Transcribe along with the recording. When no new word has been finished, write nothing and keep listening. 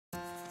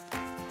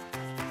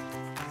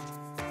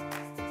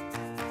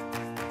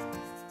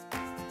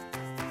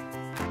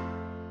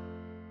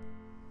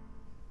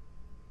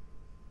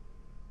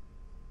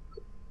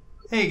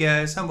Hey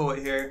guys,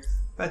 Humblewit here.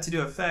 About to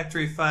do a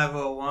Factory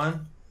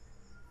 501.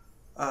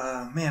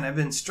 Man, I've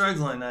been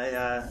struggling.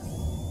 I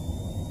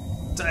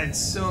died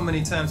so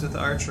many times with the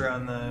Archer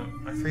on the...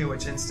 I forget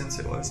which instance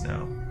it was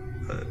now,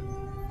 but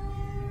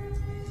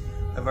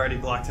I've already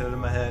blocked it out of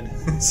my head.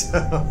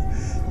 So,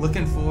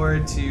 looking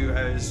forward to...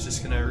 I was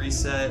just going to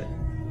reset,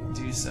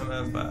 do some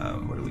of...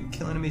 what do we...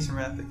 Kill enemies in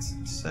rapid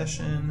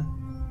succession,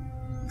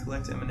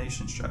 collect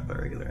emanations dropped by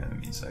regular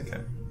enemies. Okay.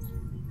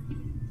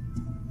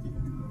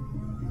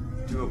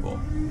 Doable.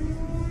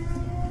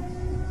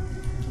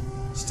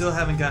 Still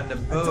haven't gotten a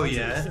bow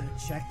yet. I should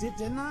have checked it,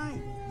 didn't I?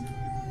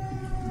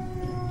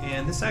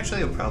 And this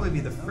actually will probably be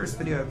the first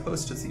video I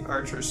post with the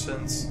Archer,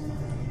 since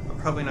I'm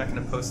probably not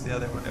going to post the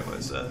other one. It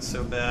was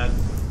so bad.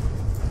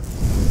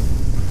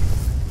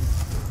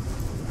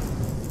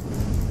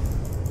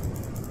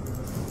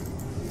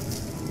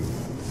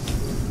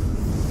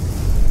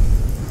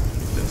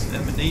 Get those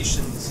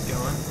emanations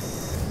going.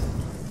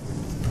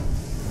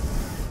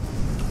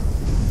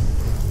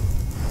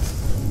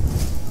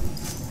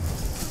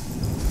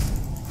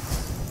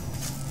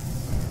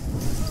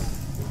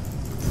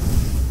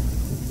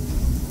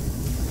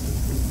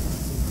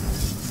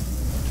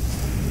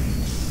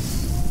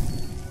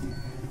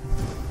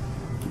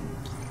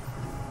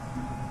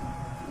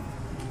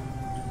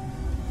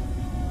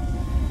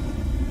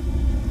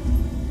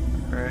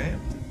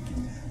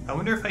 I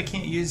wonder if I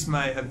can't use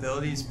my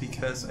abilities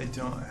because I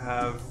don't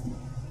have...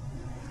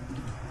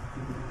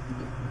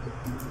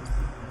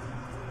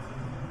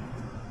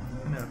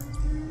 No.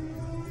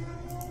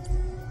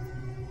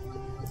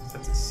 Just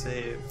have to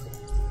save.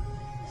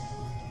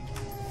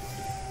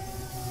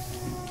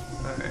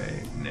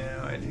 Alright,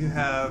 now I do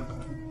have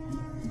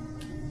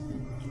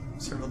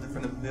several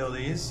different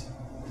abilities.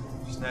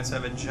 Just nice to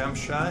have a jump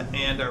shot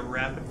and a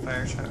rapid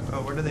fire shot.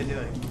 Oh, what are they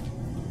doing?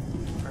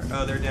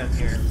 Oh, they're down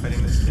here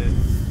fighting this kid.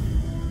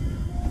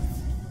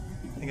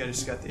 I think I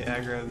just got the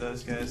aggro of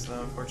those guys, though,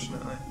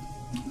 unfortunately.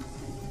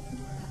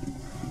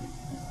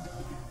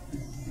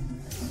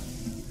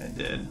 I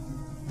did.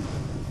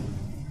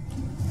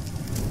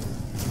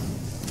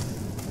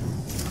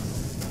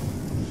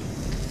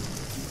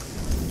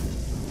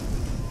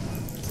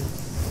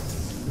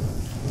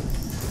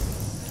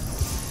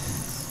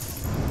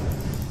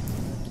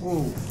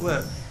 Ooh,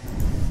 flip.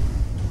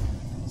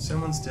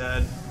 Someone's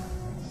dead.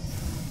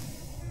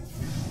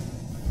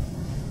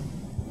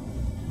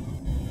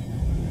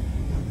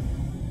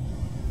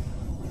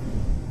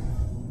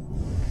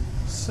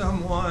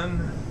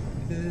 Someone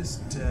is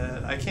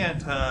dead. I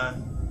can't, I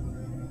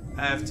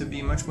have to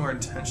be much more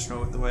intentional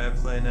with the way I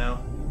play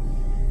now.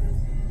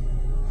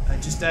 I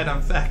just died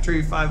on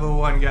Factory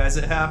 501, guys.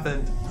 It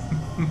happened.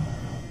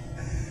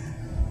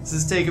 This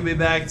is taking me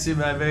back to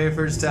my very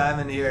first time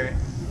in here.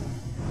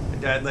 I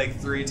died like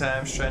 3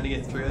 times trying to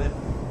get through it.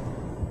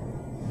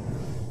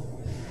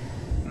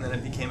 And then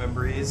it became a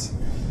breeze.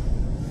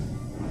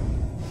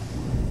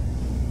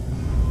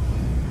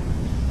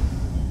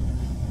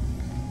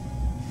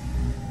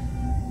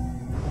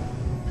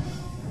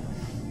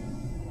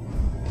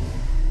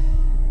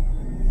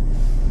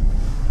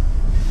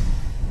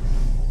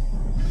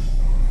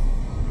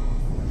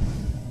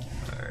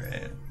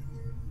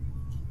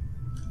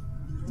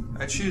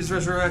 I choose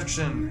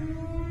resurrection.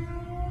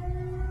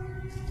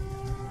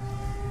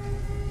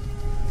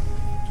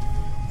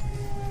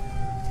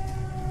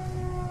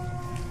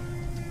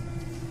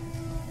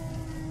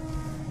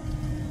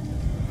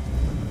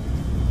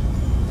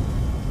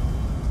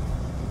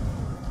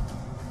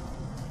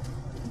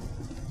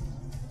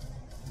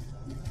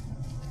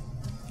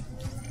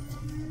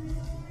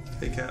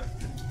 Pick up.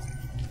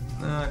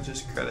 No,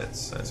 just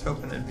credits. I was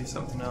hoping it'd be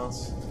something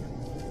else.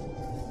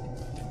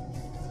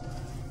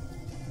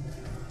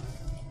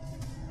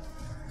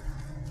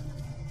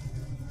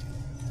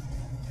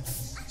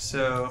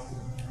 So,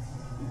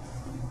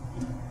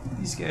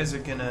 these guys are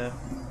gonna...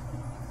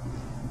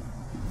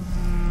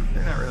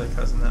 they're not really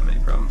causing that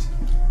many problems.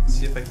 Let's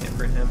see if I can't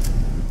burn him.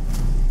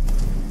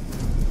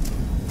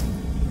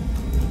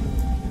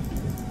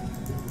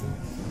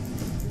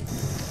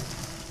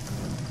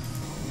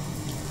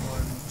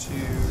 One,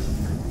 two...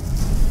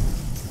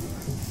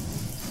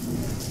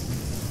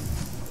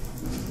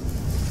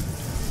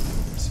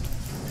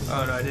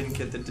 Oh no, I didn't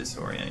get the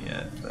disorient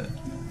yet, but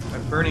my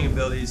burning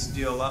abilities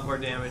deal a lot more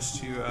damage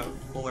to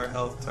fuller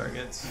health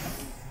targets.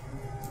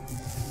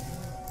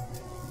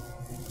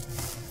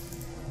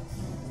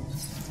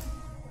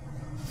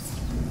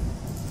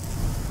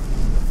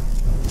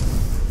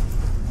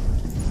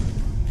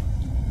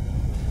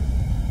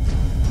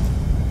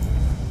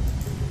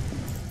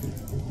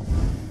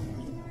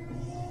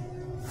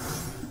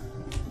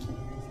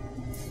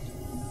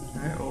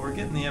 Alright, well we're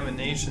getting the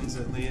emanations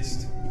at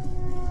least.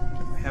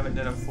 Haven't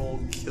done a full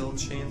kill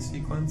chain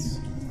sequence.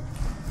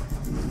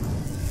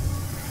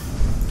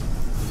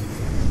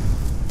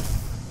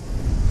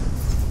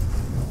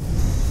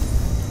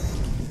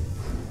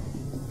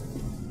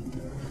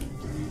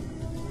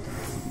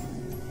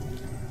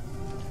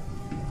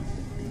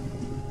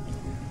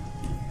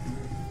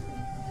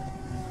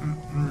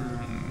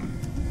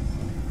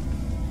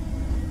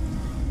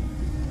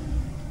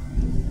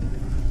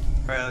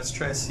 Alright, let's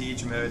try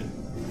siege mode.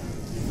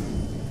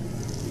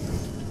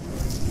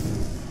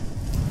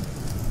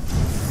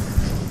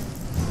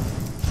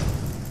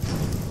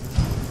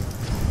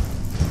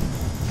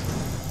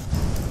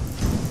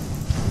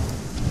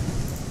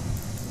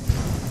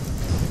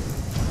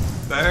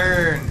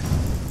 Burn!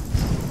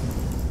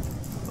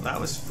 Well, that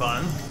was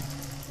fun.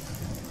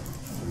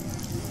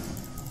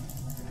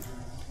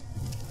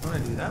 I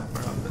want to do that more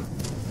often.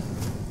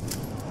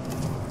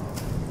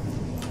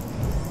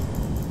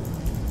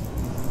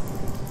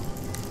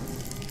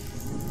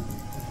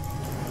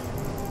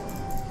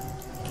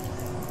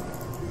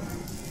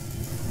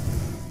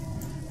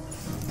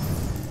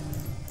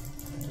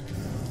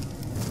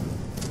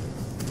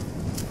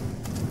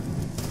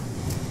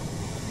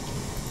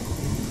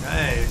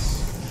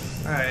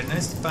 Nice. Alright,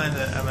 nice to find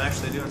that I'm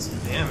actually doing some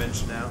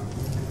damage now.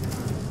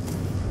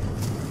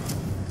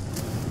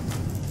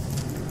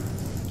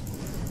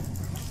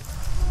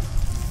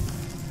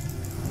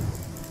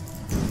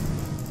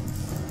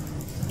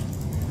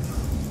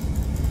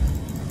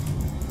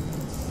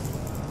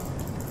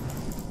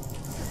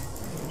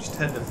 Just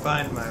had to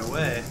find my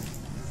way.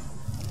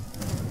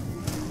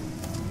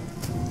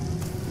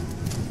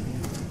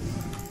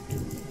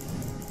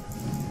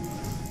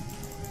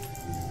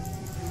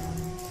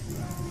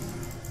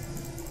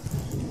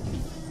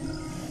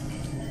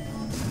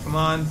 Come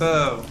on,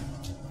 bow.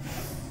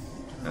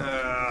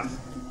 I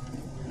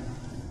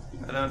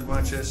don't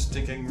want your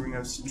stinking ring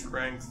of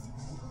strength.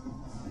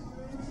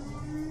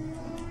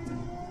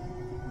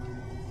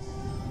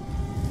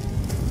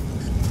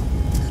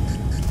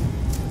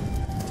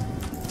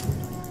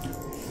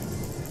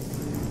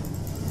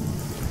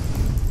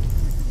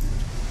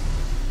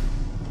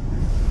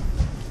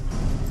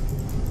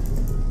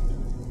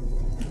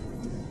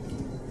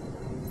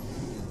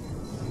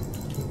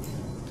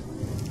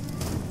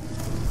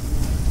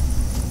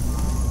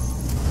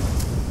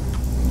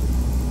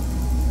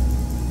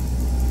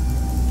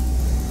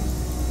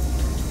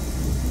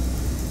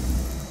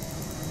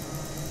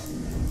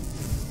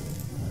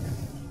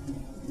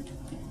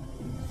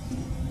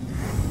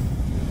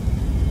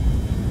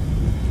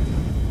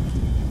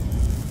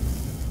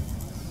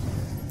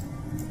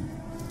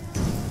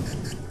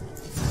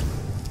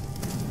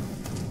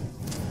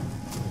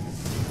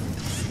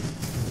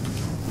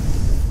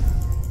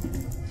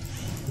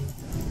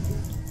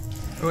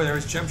 Oh, there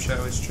was jump shot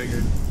was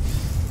triggered.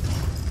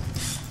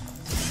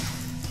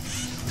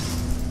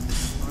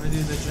 I want to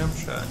do the jump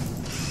shot.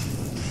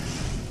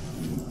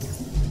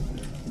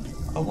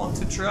 I want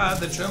to try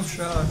the jump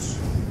shot.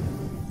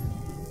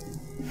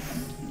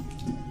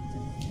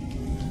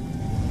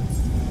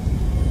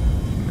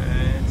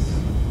 Nice.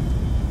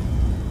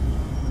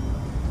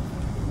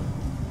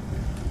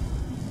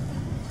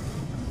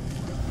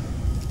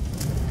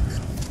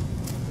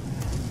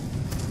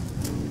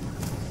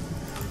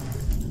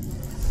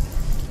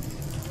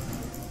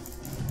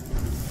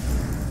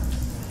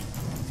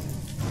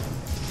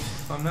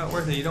 If I'm not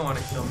worth it, you don't want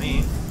to kill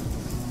me.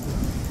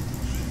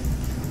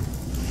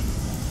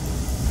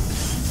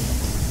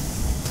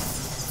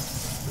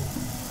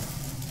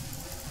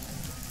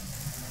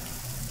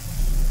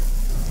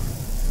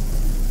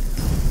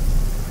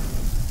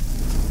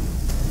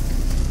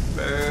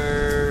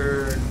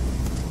 Burn.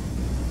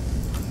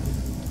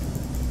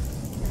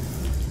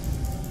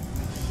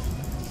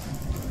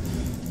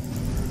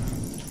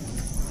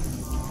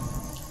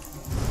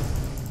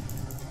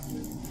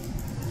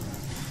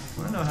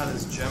 I want to know how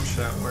this jump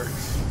shot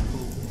works.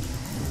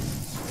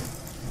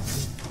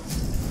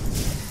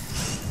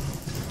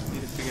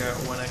 Need to figure out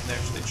when I can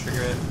actually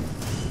trigger it.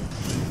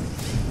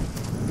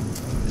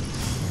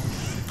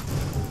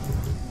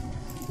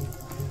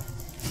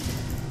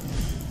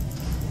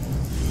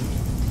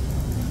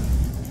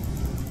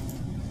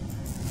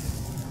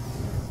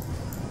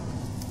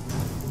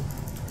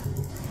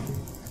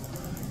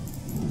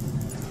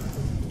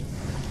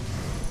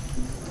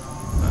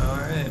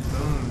 Alright,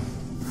 boom.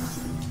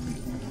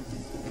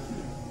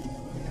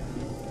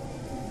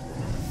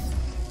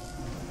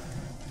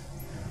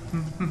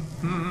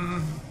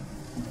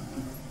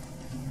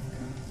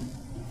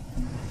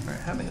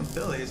 Alright, having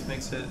abilities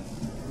makes it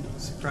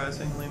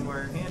surprisingly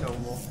more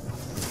handleable.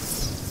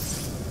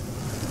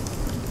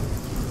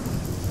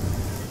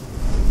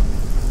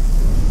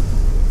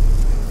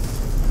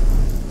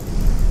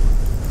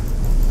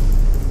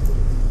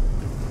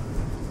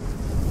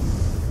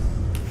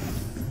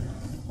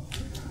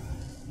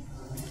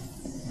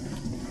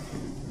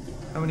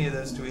 How many of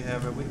those do we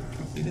have? Have we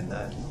completed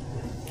that?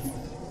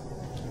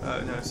 Oh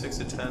no, 6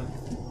 of 10.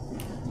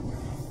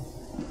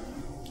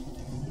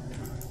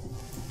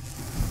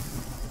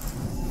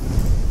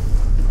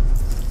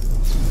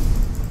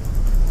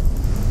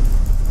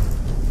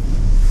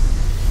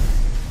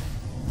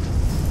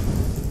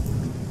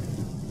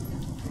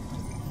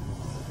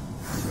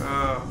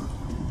 Oh,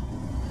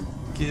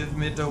 give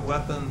me the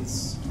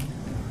weapons.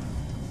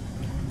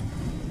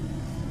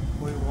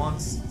 We want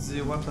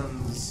the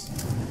weapons.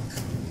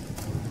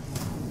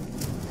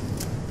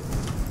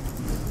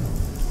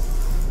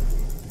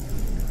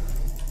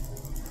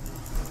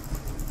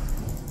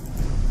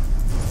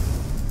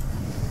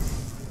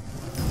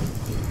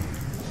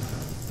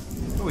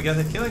 Oh, we got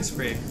the killing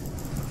spree.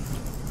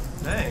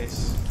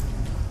 Nice.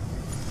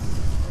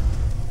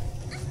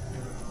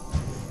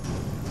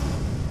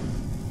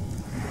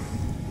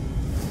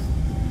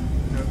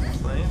 No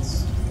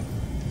complaints.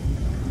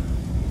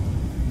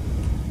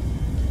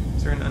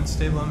 Is there an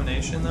unstable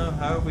elimination though?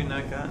 How have we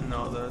not gotten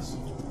all those?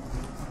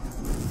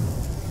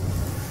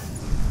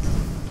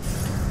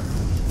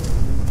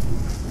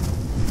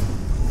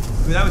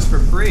 Ooh, that was for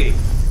free.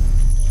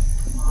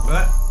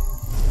 What?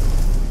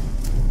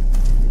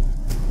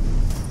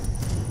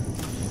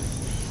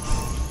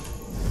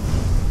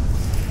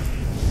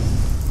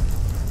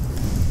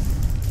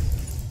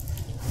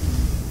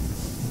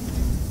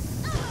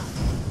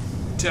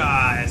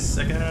 Die,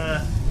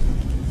 sucker!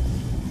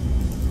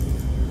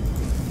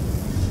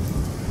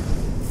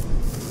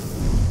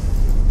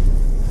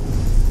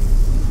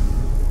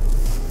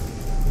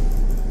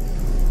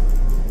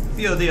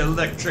 Feel the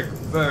electric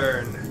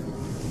burn.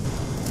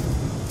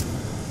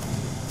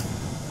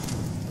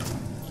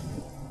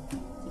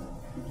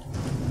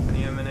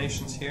 Any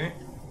emanations here?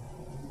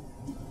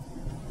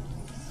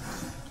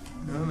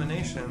 No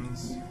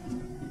emanations.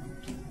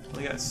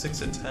 Only got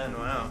 6 of 10,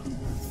 wow.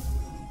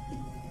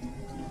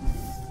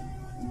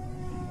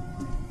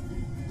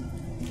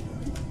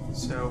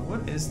 So,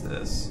 what is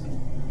this?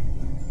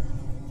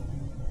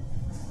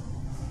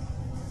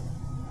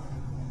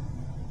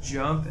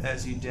 Jump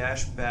as you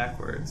dash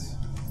backwards.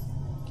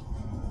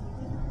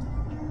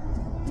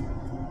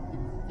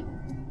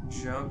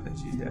 Jump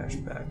as you dash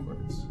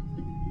backwards.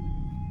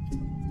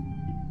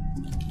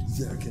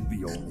 There can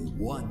be only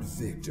one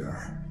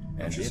victor.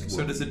 And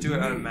so does it do it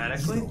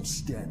automatically? You don't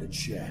stand a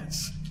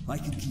chance. I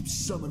can keep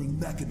summoning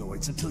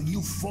mechanoids until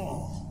you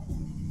fall.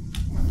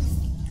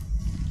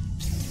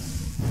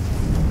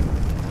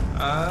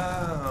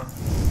 Oh.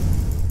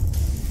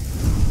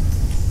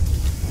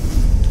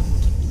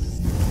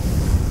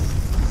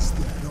 Is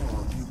that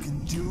all you can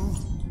do?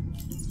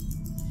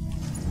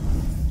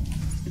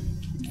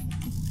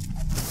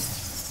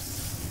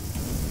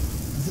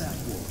 That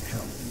won't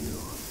help you.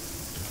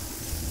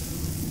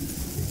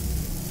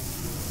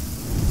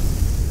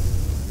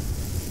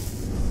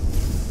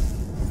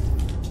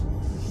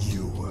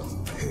 You will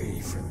pay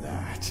for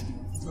that.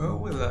 Oh,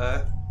 will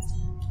I?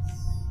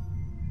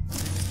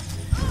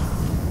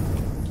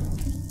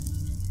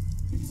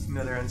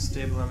 Another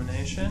unstable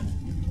elimination.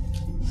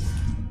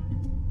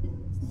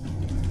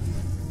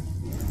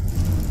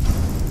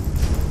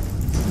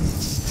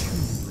 It's too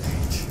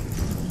late.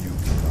 You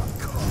cannot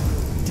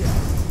conquer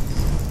death.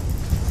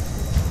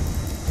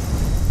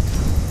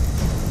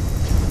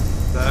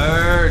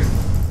 Burn!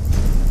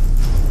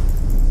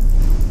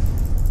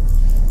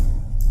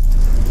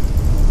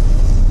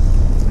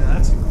 Now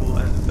that's a cool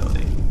end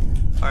ability.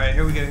 Alright,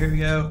 here we go, here we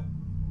go.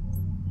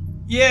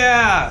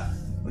 Yeah!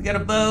 We got a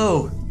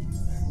bow!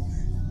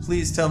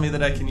 Please tell me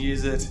that I can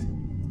use it.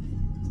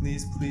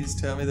 Please, please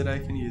tell me that I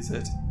can use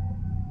it.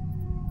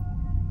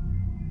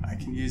 I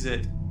can use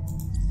it.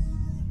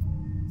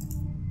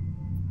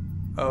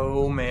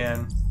 Oh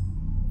man.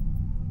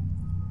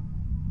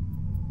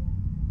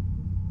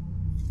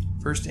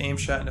 First aim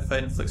shot in a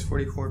fight inflicts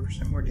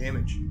 44% more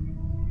damage.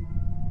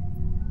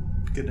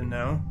 Good to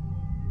know.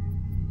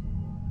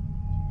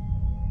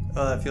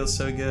 Oh, that feels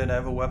so good. I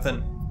have a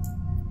weapon.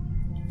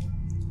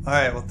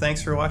 Alright, well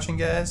thanks for watching,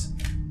 guys.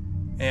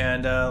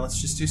 And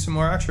let's just do some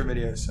more outro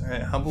videos.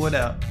 Alright, Humblewit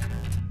out.